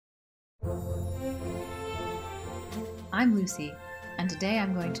I'm Lucy, and today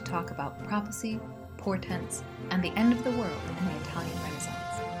I'm going to talk about prophecy, portents, and the end of the world in the Italian Renaissance.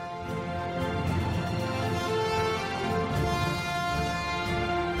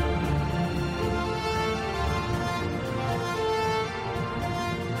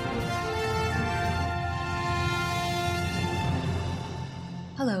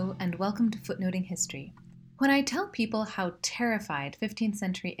 Hello, and welcome to Footnoting History. When I tell people how terrified 15th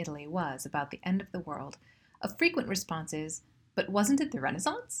century Italy was about the end of the world, a frequent response is, but wasn't it the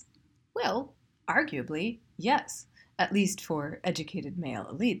Renaissance? Well, arguably, yes, at least for educated male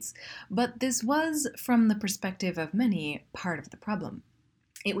elites, but this was, from the perspective of many, part of the problem.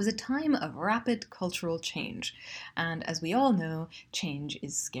 It was a time of rapid cultural change, and as we all know, change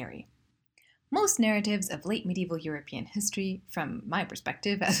is scary. Most narratives of late medieval European history, from my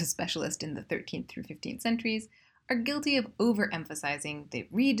perspective as a specialist in the 13th through 15th centuries, are guilty of overemphasizing the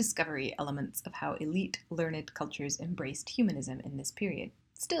rediscovery elements of how elite, learned cultures embraced humanism in this period.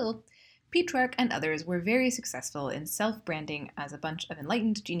 Still, Petrarch and others were very successful in self-branding as a bunch of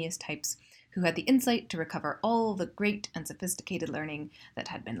enlightened genius types who had the insight to recover all the great and sophisticated learning that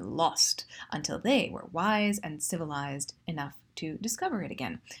had been lost until they were wise and civilized enough to discover it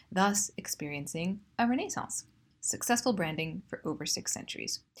again, thus experiencing a renaissance. Successful branding for over 6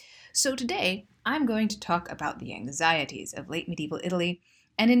 centuries. So today, I'm going to talk about the anxieties of late medieval Italy,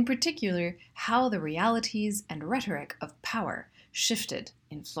 and in particular, how the realities and rhetoric of power shifted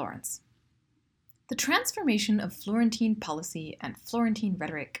in Florence. The transformation of Florentine policy and Florentine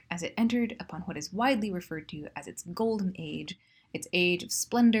rhetoric as it entered upon what is widely referred to as its golden age, its age of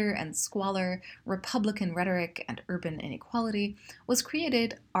splendor and squalor, republican rhetoric, and urban inequality, was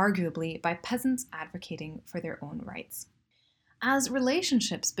created, arguably, by peasants advocating for their own rights. As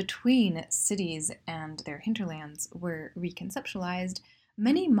relationships between cities and their hinterlands were reconceptualized,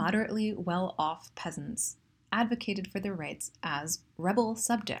 many moderately well-off peasants advocated for their rights as rebel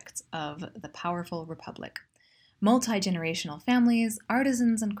subjects of the powerful republic. Multi-generational families,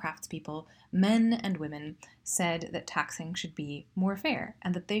 artisans and craftspeople, men and women, said that taxing should be more fair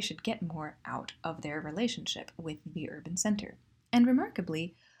and that they should get more out of their relationship with the urban center. And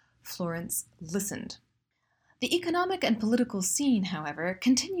remarkably, Florence listened. The economic and political scene, however,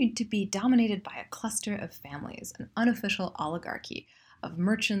 continued to be dominated by a cluster of families, an unofficial oligarchy of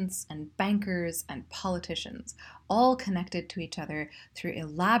merchants and bankers and politicians, all connected to each other through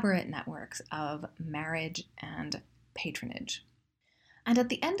elaborate networks of marriage and patronage. And at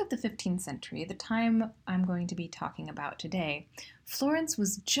the end of the 15th century, the time I'm going to be talking about today, Florence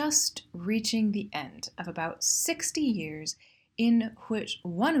was just reaching the end of about 60 years in which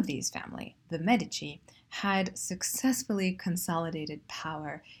one of these family, the Medici, had successfully consolidated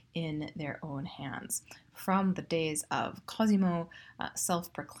power in their own hands. From the days of Cosimo,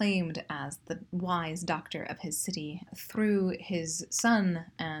 self-proclaimed as the wise doctor of his city, through his son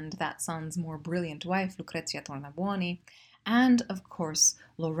and that son's more brilliant wife, Lucrezia Tornabuoni, and, of course,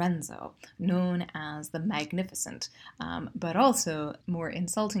 Lorenzo, known as the Magnificent, but also more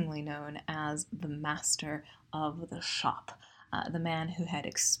insultingly known as the Master of the Shop, the man who had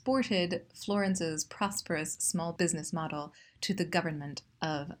exported Florence's prosperous small business model to the government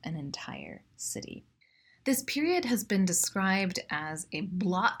of an entire city. This period has been described as a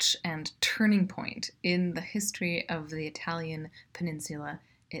blotch and turning point in the history of the Italian peninsula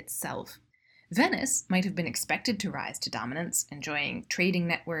itself. Venice might have been expected to rise to dominance, enjoying trading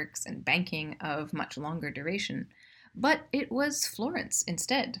networks and banking of much longer duration, but it was Florence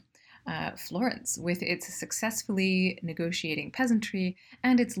instead. Florence, with its successfully negotiating peasantry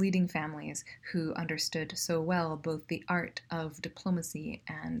and its leading families who understood so well both the art of diplomacy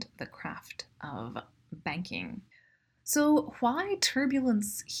and the craft of banking. So why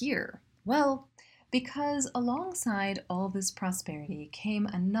turbulence here? Well, because alongside all this prosperity came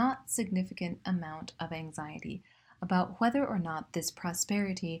a not significant amount of anxiety about whether or not this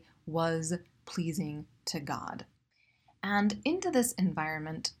prosperity was pleasing to God. And into this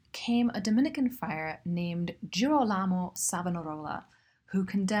environment came a Dominican friar named Girolamo Savonarola, who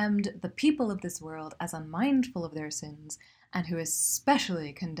condemned the people of this world as unmindful of their sins, and who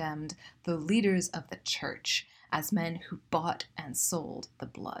especially condemned the leaders of the church as men who bought and sold the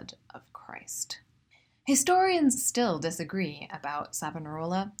blood of Christ. Historians still disagree about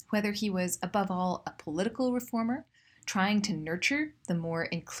Savonarola, whether he was above all a political reformer, trying to nurture the more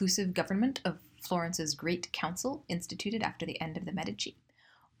inclusive government of Florence's Great Council instituted after the end of the Medici,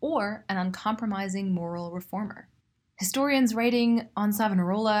 or an uncompromising moral reformer. Historians writing on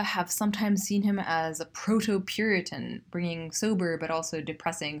Savonarola have sometimes seen him as a proto-Puritan, bringing sober but also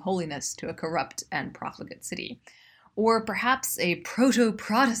depressing holiness to a corrupt and profligate city, Or perhaps a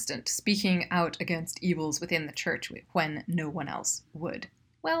proto-Protestant speaking out against evils within the church when no one else would?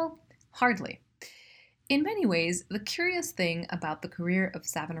 Well, hardly. In many ways, the curious thing about the career of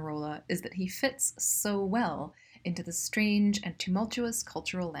Savonarola is that he fits so well into the strange and tumultuous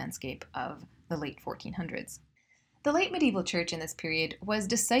cultural landscape of the late 1400s. The late medieval church in this period was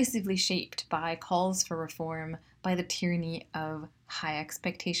decisively shaped by calls for reform, by the tyranny of high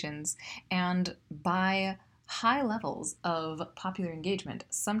expectations, and by high levels of popular engagement,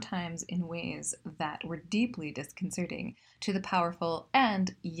 sometimes in ways that were deeply disconcerting to the powerful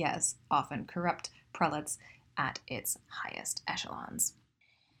and, yes, often corrupt prelates at its highest echelons.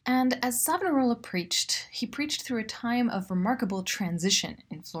 And as Savonarola preached, he preached through a time of remarkable transition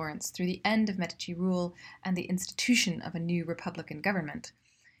in Florence through the end of Medici rule and the institution of a new republican government.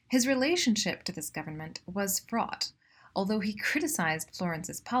 His relationship to this government was fraught. Although he criticized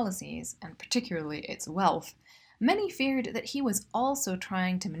Florence's policies, and particularly its wealth, many feared that he was also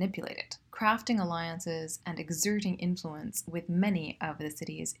trying to manipulate it, crafting alliances and exerting influence with many of the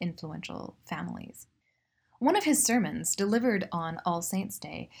city's influential families. One of his sermons, delivered on All Saints'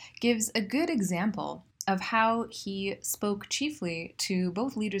 Day, gives a good example of how he spoke chiefly to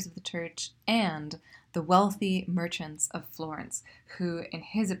both leaders of the church and the wealthy merchants of Florence, who, in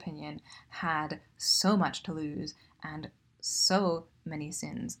his opinion, had so much to lose and so many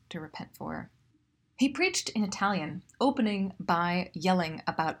sins to repent for. He preached in Italian, opening by yelling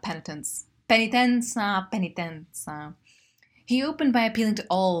about penitence. Penitenza, penitenza. He opened by appealing to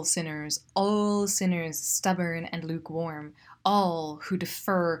all sinners stubborn and lukewarm, all who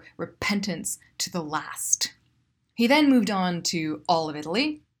defer repentance to the last. He then moved on to all of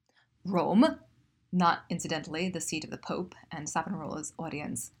Italy, Rome, not incidentally the seat of the Pope, and Savonarola's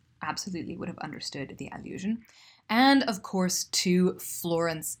audience absolutely would have understood the allusion, and of course to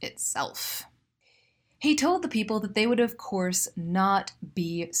Florence itself. He told the people that they would, of course, not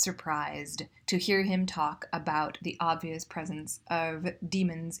be surprised to hear him talk about the obvious presence of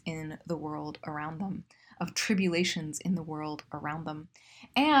demons in the world around them, of tribulations in the world around them.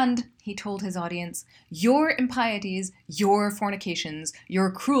 And he told his audience, your impieties, your fornications,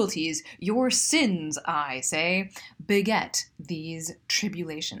 your cruelties, your sins, I say, beget these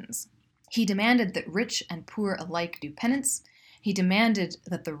tribulations. He demanded that rich and poor alike do penance. He demanded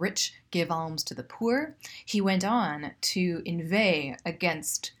that the rich give alms to the poor. He went on to inveigh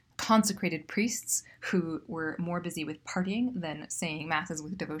against consecrated priests who were more busy with partying than saying masses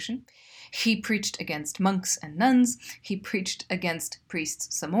with devotion. He preached against monks and nuns. He preached against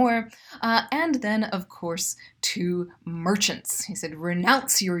priests some more. And then, of course, to merchants. He said,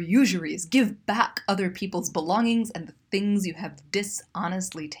 renounce your usuries. Give back other people's belongings and the things you have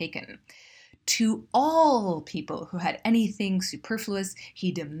dishonestly taken. To all people who had anything superfluous,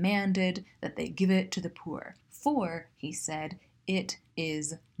 he demanded that they give it to the poor. For, he said, it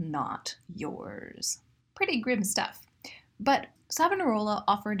is not yours. Pretty grim stuff. But Savonarola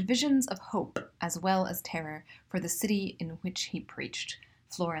offered visions of hope as well as terror for the city in which he preached,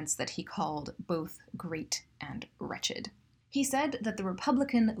 Florence, that he called both great and wretched. He said that the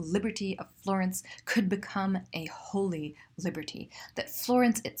Republican liberty of Florence could become a holy liberty, that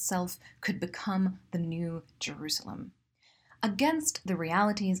Florence itself could become the new Jerusalem. Against the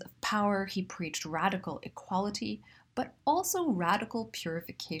realities of power, he preached radical equality, but also radical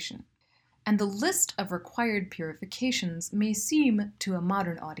purification. And the list of required purifications may seem to a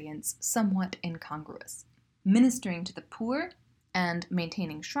modern audience somewhat incongruous. Ministering to the poor and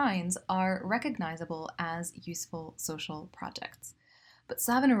maintaining shrines are recognizable as useful social projects. But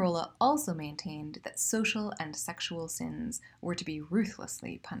Savonarola also maintained that social and sexual sins were to be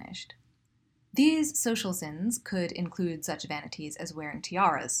ruthlessly punished. These social sins could include such vanities as wearing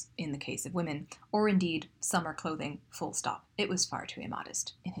tiaras, in the case of women, or indeed summer clothing, full stop. It was far too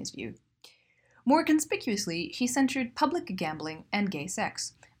immodest, in his view. More conspicuously, he censured public gambling and gay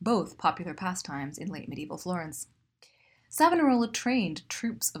sex, both popular pastimes in late medieval Florence. Savonarola trained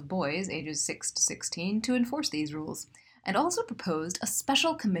troops of boys, ages 6 to 16, to enforce these rules, and also proposed a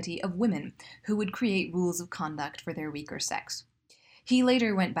special committee of women who would create rules of conduct for their weaker sex. He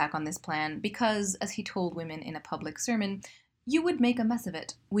later went back on this plan because, as he told women in a public sermon, you would make a mess of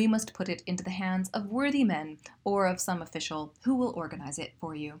it. We must put it into the hands of worthy men or of some official who will organize it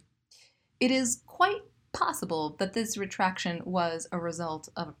for you. It is quite possible that this retraction was a result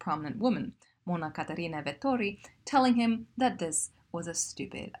of a prominent woman, Monna Caterina Vettori, telling him that this was a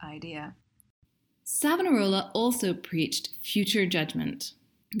stupid idea. Savonarola also preached future judgment,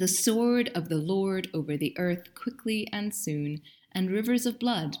 the sword of the Lord over the earth quickly and soon, and rivers of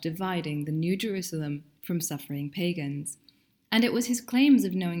blood dividing the New Jerusalem from suffering pagans. And it was his claims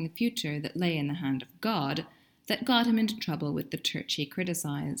of knowing the future that lay in the hand of God, that got him into trouble with the church he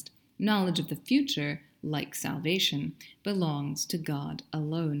criticized. Knowledge of the future, like salvation, belongs to God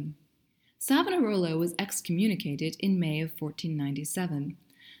alone. Savonarola was excommunicated in May of 1497.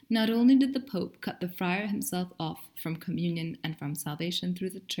 Not only did the Pope cut the friar himself off from communion and from salvation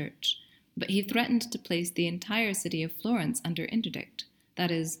through the church, but he threatened to place the entire city of Florence under interdict,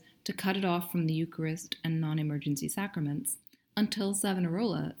 that is, to cut it off from the Eucharist and non-emergency sacraments, until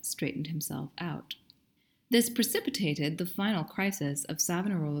Savonarola straightened himself out. This precipitated the final crisis of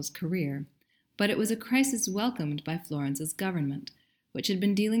Savonarola's career, but it was a crisis welcomed by Florence's government, which had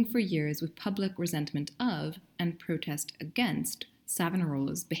been dealing for years with public resentment of and protest against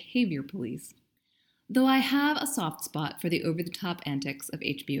Savonarola's behavior police. Though I have a soft spot for the over-the-top antics of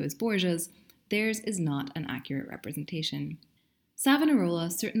HBO's Borgias, theirs is not an accurate representation. Savonarola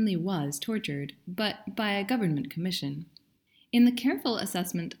certainly was tortured, but by a government commission. In the careful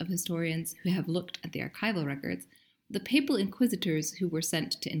assessment of historians who have looked at the archival records, the papal inquisitors who were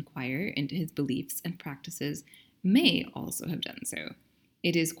sent to inquire into his beliefs and practices may also have done so.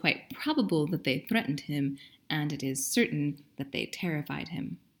 It is quite probable that they threatened him, and it is certain that they terrified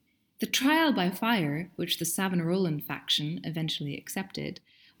him. The trial by fire, which the Savonarolan faction eventually accepted,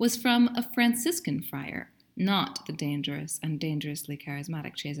 was from a Franciscan friar, not the dangerous and dangerously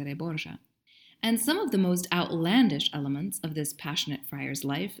charismatic Cesare Borgia. And some of the most outlandish elements of this passionate friar's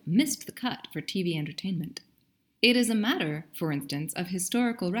life missed the cut for TV entertainment. It is a matter, for instance, of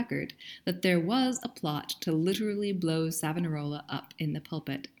historical record that there was a plot to literally blow Savonarola up in the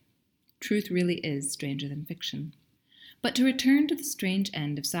pulpit. Truth really is stranger than fiction. But to return to the strange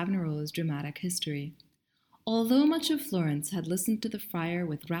end of Savonarola's dramatic history. Although much of Florence had listened to the friar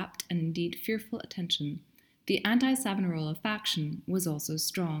with rapt and indeed fearful attention, the anti-Savonarola faction was also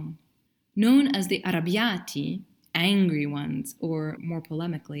strong. Known as the Arrabbiati, angry ones, or more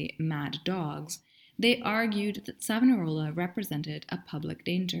polemically, mad dogs, they argued that Savonarola represented a public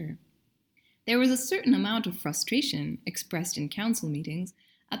danger. There was a certain amount of frustration expressed in council meetings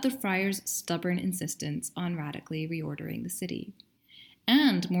at the friar's stubborn insistence on radically reordering the city.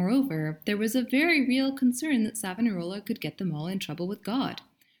 And, moreover, there was a very real concern that Savonarola could get them all in trouble with God.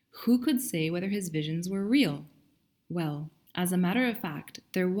 Who could say whether his visions were real? Well, as a matter of fact,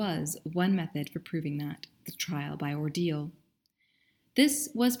 there was one method for proving that, the trial by ordeal. This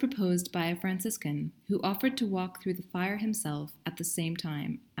was proposed by a Franciscan who offered to walk through the fire himself at the same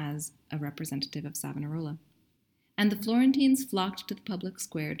time as a representative of Savonarola. And the Florentines flocked to the public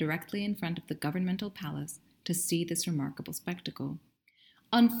square directly in front of the governmental palace to see this remarkable spectacle.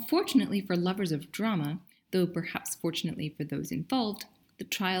 Unfortunately for lovers of drama, though perhaps fortunately for those involved, the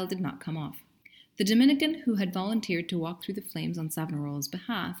trial did not come off. The Dominican who had volunteered to walk through the flames on Savonarola's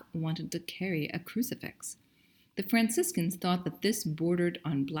behalf wanted to carry a crucifix. The Franciscans thought that this bordered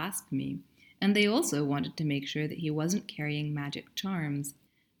on blasphemy, and they also wanted to make sure that he wasn't carrying magic charms.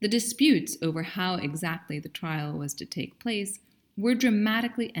 The disputes over how exactly the trial was to take place were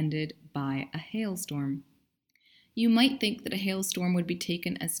dramatically ended by a hailstorm. You might think that a hailstorm would be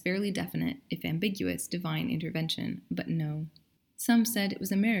taken as fairly definite, if ambiguous, divine intervention, but no. Some said it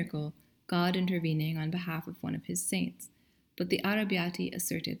was a miracle, God intervening on behalf of one of his saints, but the Arrabbiati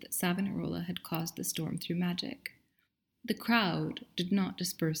asserted that Savonarola had caused the storm through magic. The crowd did not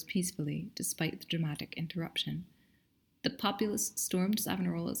disperse peacefully, despite the dramatic interruption. The populace stormed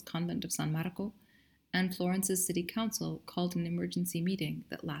Savonarola's convent of San Marco, and Florence's city council called an emergency meeting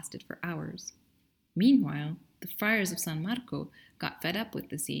that lasted for hours. Meanwhile, the friars of San Marco got fed up with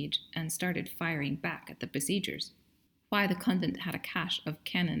the siege and started firing back at the besiegers. Why the convent had a cache of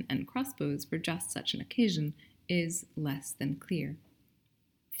cannon and crossbows for just such an occasion is less than clear.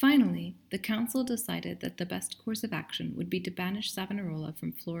 Finally, the council decided that the best course of action would be to banish Savonarola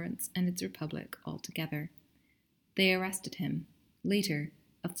from Florence and its republic altogether. They arrested him. Later,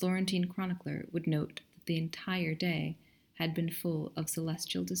 a Florentine chronicler would note that the entire day had been full of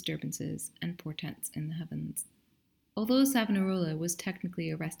celestial disturbances and portents in the heavens. Although Savonarola was technically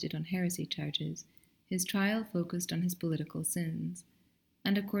arrested on heresy charges, his trial focused on his political sins,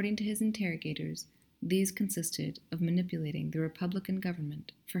 and according to his interrogators, these consisted of manipulating the Republican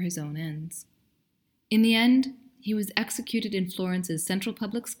government for his own ends. In the end, he was executed in Florence's central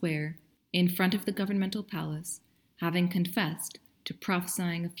public square, in front of the governmental palace, having confessed to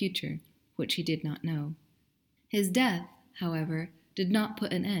prophesying a future which he did not know. His death, however, did not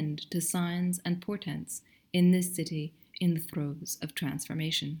put an end to signs and portents in this city in the throes of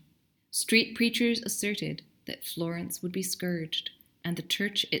transformation. Street preachers asserted that Florence would be scourged, and the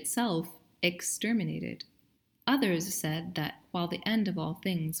church itself exterminated. Others said that while the end of all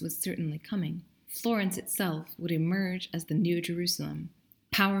things was certainly coming, Florence itself would emerge as the New Jerusalem,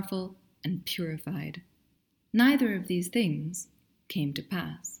 powerful and purified. Neither of these things came to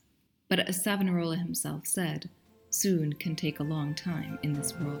pass. But as Savonarola himself said, soon can take a long time in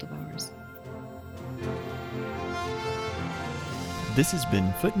this world of ours. This has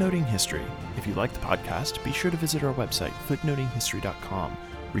been Footnoting History. If you like the podcast, be sure to visit our website, footnotinghistory.com,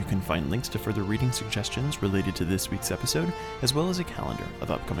 where you can find links to further reading suggestions related to this week's episode, as well as a calendar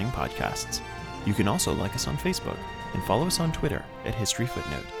of upcoming podcasts. You can also like us on Facebook and follow us on Twitter at History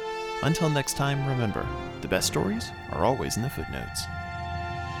Footnote. Until next time, remember, the best stories are always in the footnotes.